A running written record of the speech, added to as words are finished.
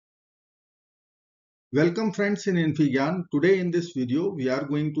Welcome friends in infyGyan. Today in this video we are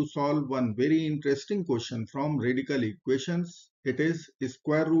going to solve one very interesting question from radical equations. It is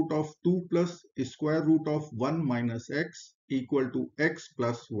square root of 2 plus square root of 1 minus x equal to x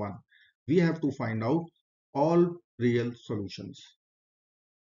plus 1. We have to find out all real solutions.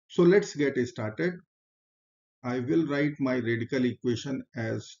 So let's get started. I will write my radical equation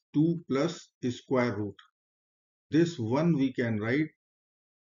as 2 plus square root. This 1 we can write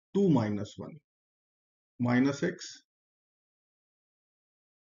 2 minus 1 minus x.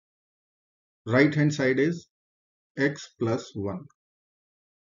 Right hand side is x plus 1.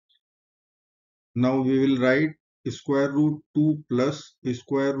 Now we will write square root 2 plus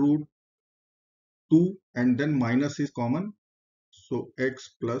square root 2 and then minus is common. So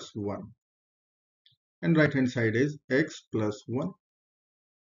x plus 1. And right hand side is x plus 1.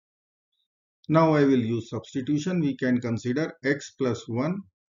 Now I will use substitution. We can consider x plus 1.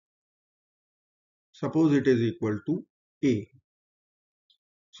 Suppose it is equal to a.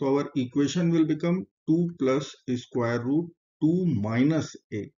 So our equation will become 2 plus square root 2 minus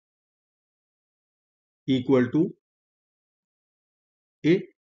a equal to a.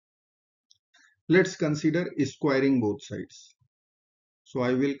 Let's consider squaring both sides. So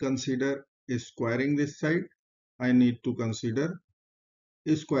I will consider squaring this side. I need to consider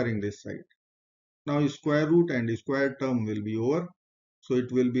squaring this side. Now square root and square term will be over. So it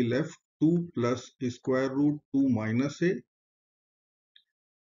will be left 2 plus square root 2 minus a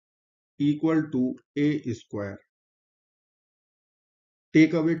equal to a square.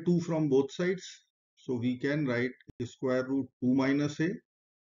 Take away 2 from both sides. So we can write square root 2 minus a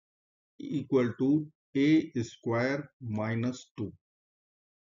equal to a square minus 2.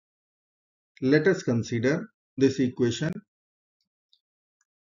 Let us consider this equation.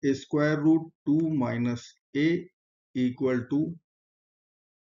 Square root 2 minus a equal to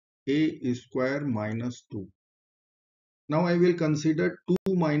a square minus 2. Now I will consider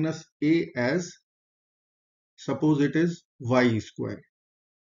 2 minus a as, suppose it is y square.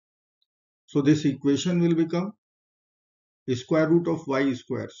 So this equation will become square root of y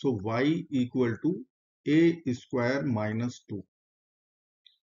square. So y equal to a square minus 2.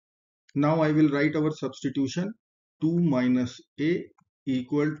 Now I will write our substitution. 2 minus a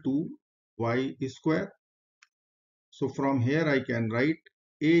equal to y square. So from here I can write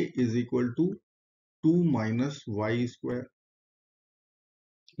a is equal to 2 minus y square.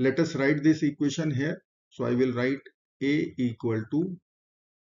 Let us write this equation here. So I will write a equal to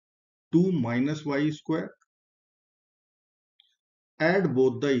 2 minus y square. Add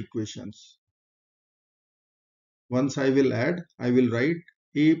both the equations. Once I will add, I will write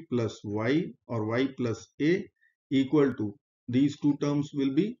a plus y or y plus a equal to, these two terms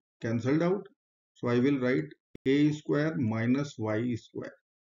will be cancelled out. So I will write a square minus y square.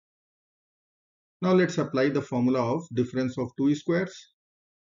 Now let's apply the formula of difference of two squares.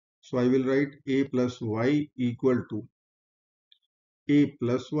 So I will write a plus y equal to a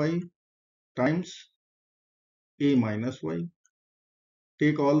plus y times a minus y.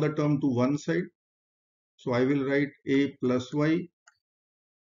 Take all the term to one side. So I will write a plus y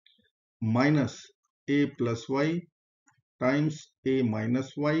minus a plus y times a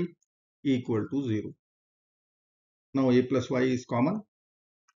minus y equal to 0. Now a plus y is common.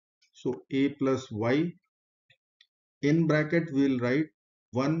 So a plus y in bracket we will write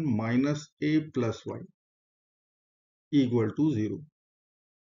 1 minus a plus y equal to 0.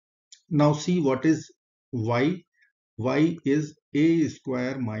 Now see what is y. Y is a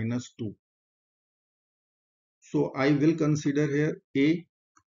square minus 2. So I will consider here a.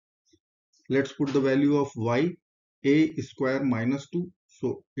 Let's put the value of y, a square minus 2.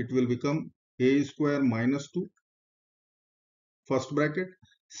 So it will become a square minus 2. First bracket.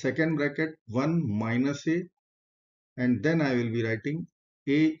 Second bracket 1 minus a. And then I will be writing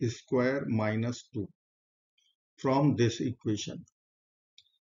a square minus 2 from this equation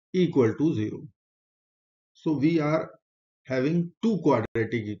equal to 0. So we are having two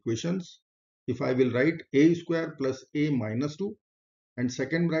quadratic equations. If I will write a square plus a minus 2 and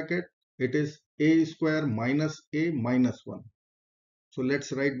second bracket it is a square minus a minus 1. So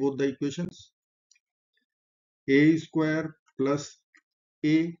let's write both the equations. A square plus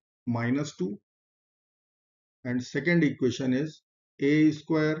a minus 2 and second equation is a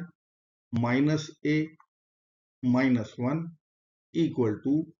square minus a minus 1 equal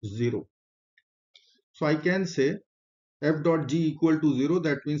to 0. So I can say f dot g equal to 0,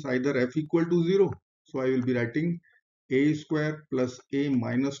 that means either f equal to 0. So I will be writing a square plus a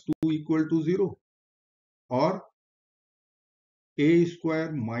minus 2 equal to 0 or a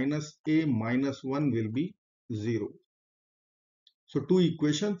square minus a minus 1 will be 0. So two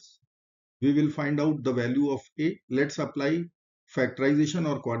equations. we will find out the value of a. Let's apply factorization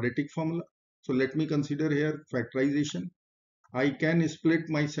or quadratic formula. So let me consider here factorization. I can split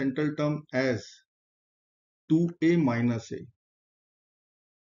my central term as 2a minus a.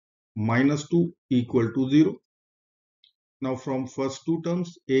 Minus 2 equal to 0. Now from first two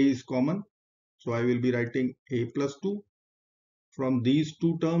terms a is common. So I will be writing a plus 2. From these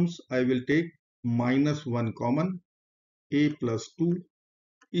two terms I will take minus 1 common. A plus 2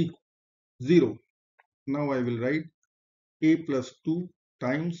 equal 0. Now I will write a plus 2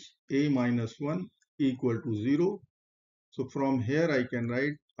 times a minus 1 equal to 0. So from here I can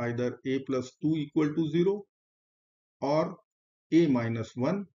write either a plus 2 equal to 0 or a minus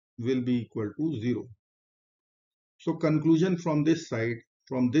 1 will be equal to 0. So conclusion from this side,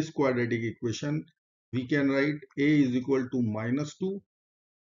 from this quadratic equation, we can write a is equal to minus 2,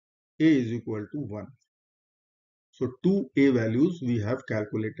 a is equal to 1. So two a values we have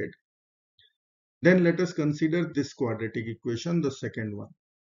calculated. Then let us consider this quadratic equation, the second one.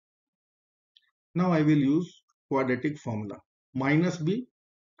 Now I will use quadratic formula. Minus b,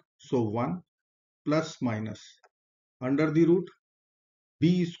 so 1 plus minus under the root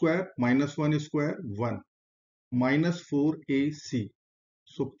b square minus 1 square 1 minus 4ac,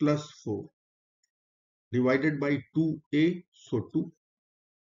 so plus 4 divided by 2a, so 2.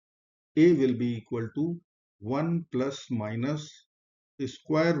 A will be equal to 1 plus minus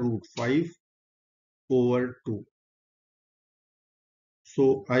square root 5 over 2.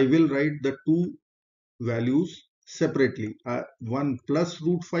 So I will write the two values separately. 1 plus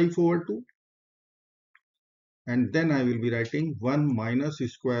root 5 over 2, and then I will be writing 1 minus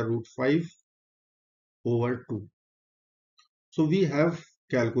square root 5 over 2. So we have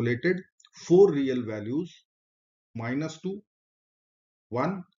calculated four real values: minus 2,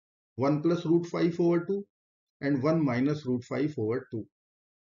 1, 1 plus root 5 over 2, and 1 minus root 5 over 2.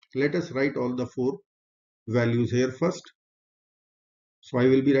 Let us write all the four values here first. So I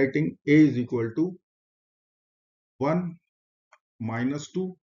will be writing a is equal to 1 minus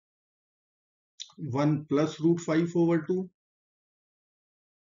 2, 1 plus root 5 over 2,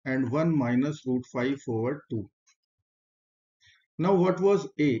 and 1 minus root 5 over 2. Now what was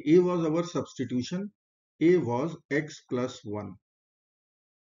a? A was our substitution. A was x plus 1.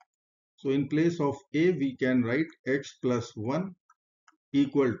 So in place of a we can write x plus 1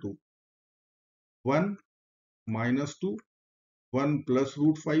 equal to 1 minus 2, 1 plus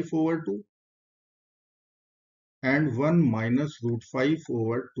root 5 over 2, and 1 minus root 5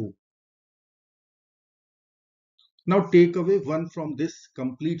 over 2. Now take away 1 from this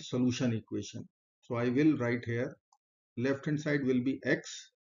complete solution equation. So I will write here, left hand side will be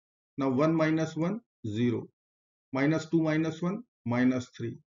x. Now 1 minus 1, 0. Minus 2 minus 1, minus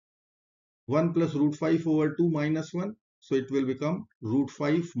 3. 1 plus root 5 over 2 minus 1. So it will become root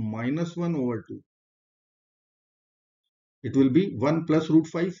 5 minus 1 over 2. It will be 1 plus root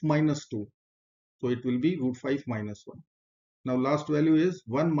 5 minus 2. So it will be root 5 minus 1. Now last value is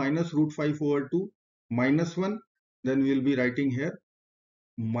 1 minus root 5 over 2 minus 1. Then we will be writing here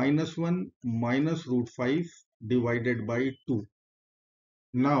minus 1 minus root 5 divided by 2.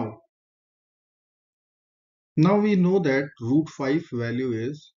 Now we know that root 5 value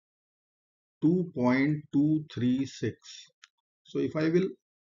is 2.236. So if I will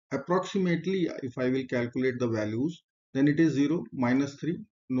approximately, if I will calculate the values, then it is 0, minus 3,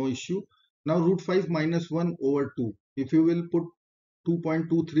 no issue. Now root 5 minus 1 over 2. If you will put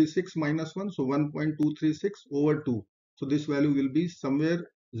 2.236 minus 1, so 1.236 over 2. So this value will be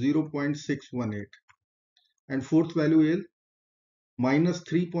somewhere 0.618. And fourth value is minus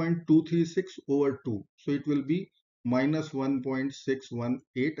 3.236 over 2. So it will be minus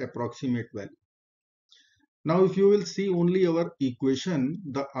 1.618 approximate value. Now if you will see only our equation,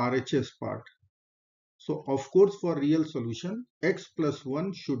 the RHS part. So of course for real solution, x plus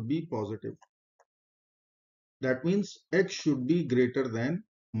 1 should be positive. That means x should be greater than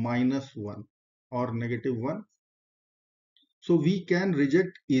minus 1 or negative 1. So we can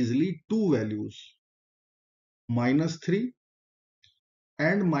reject easily two values, minus 3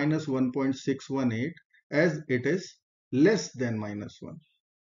 and minus 1.618, as it is less than minus 1.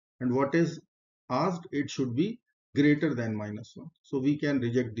 And what is asked, it should be greater than minus 1. So we can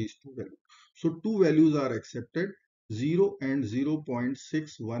reject these two values. So two values are accepted, 0 and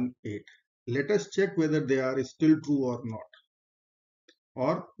 0.618. Let us check whether they are still true or not.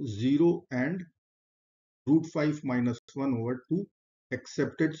 Or 0 and root 5 minus 1 over 2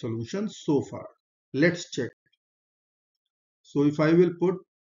 accepted solutions so far. Let's check. So if I will put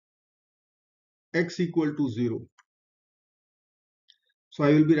x equal to 0, so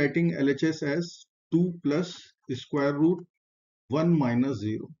I will be writing LHS as 2 plus square root 1 minus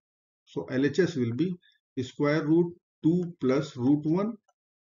 0. So LHS will be square root 2 plus root 1,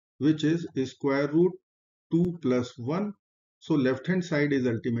 which is square root 2 plus 1. So left hand side is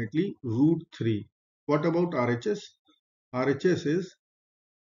ultimately root 3. What about RHS? RHS is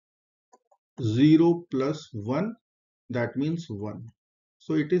 0 plus 1, that means 1.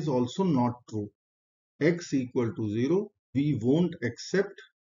 So it is also not true. X equal to 0, we won't accept,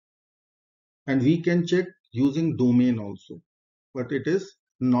 and we can check using domain also, but it is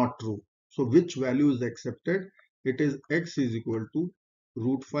not true. So which value is accepted? It is x is equal to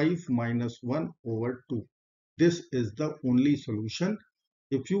root 5 minus 1 over 2. This is the only solution.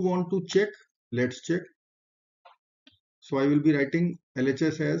 If you want to check, let's check. So I will be writing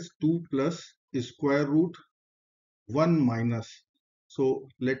LHS as 2 plus square root 1 minus. So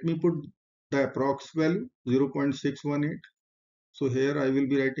let me put the approx value 0.618. So here I will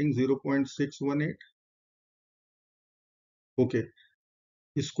be writing 0.618. Okay.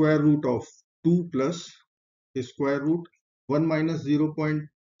 Square root of 2 plus square root 1 minus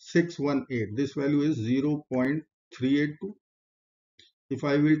 0.618. This value is 0.382. If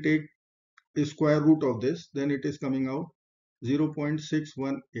I will take a square root of this, then it is coming out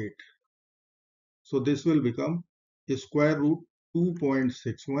 0.618. So this will become a square root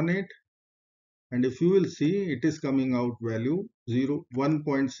 2.618. And if you will see, it is coming out value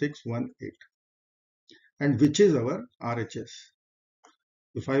 1.618. And which is our RHS?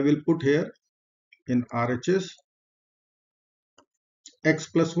 If I will put here in RHS x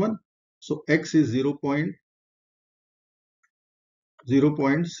plus 1, so x is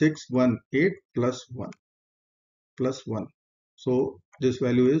 0.618 plus 1. So this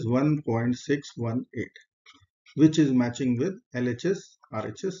value is 1.618, which is matching with LHS,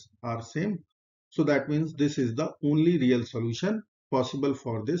 RHS are same. So that means this is the only real solution possible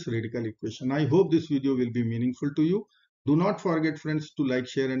for this radical equation. I hope this video will be meaningful to you. Do not forget, friends, to like,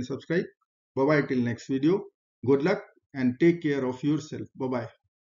 share and subscribe. Bye bye till next video. Good luck and take care of yourself. Bye bye.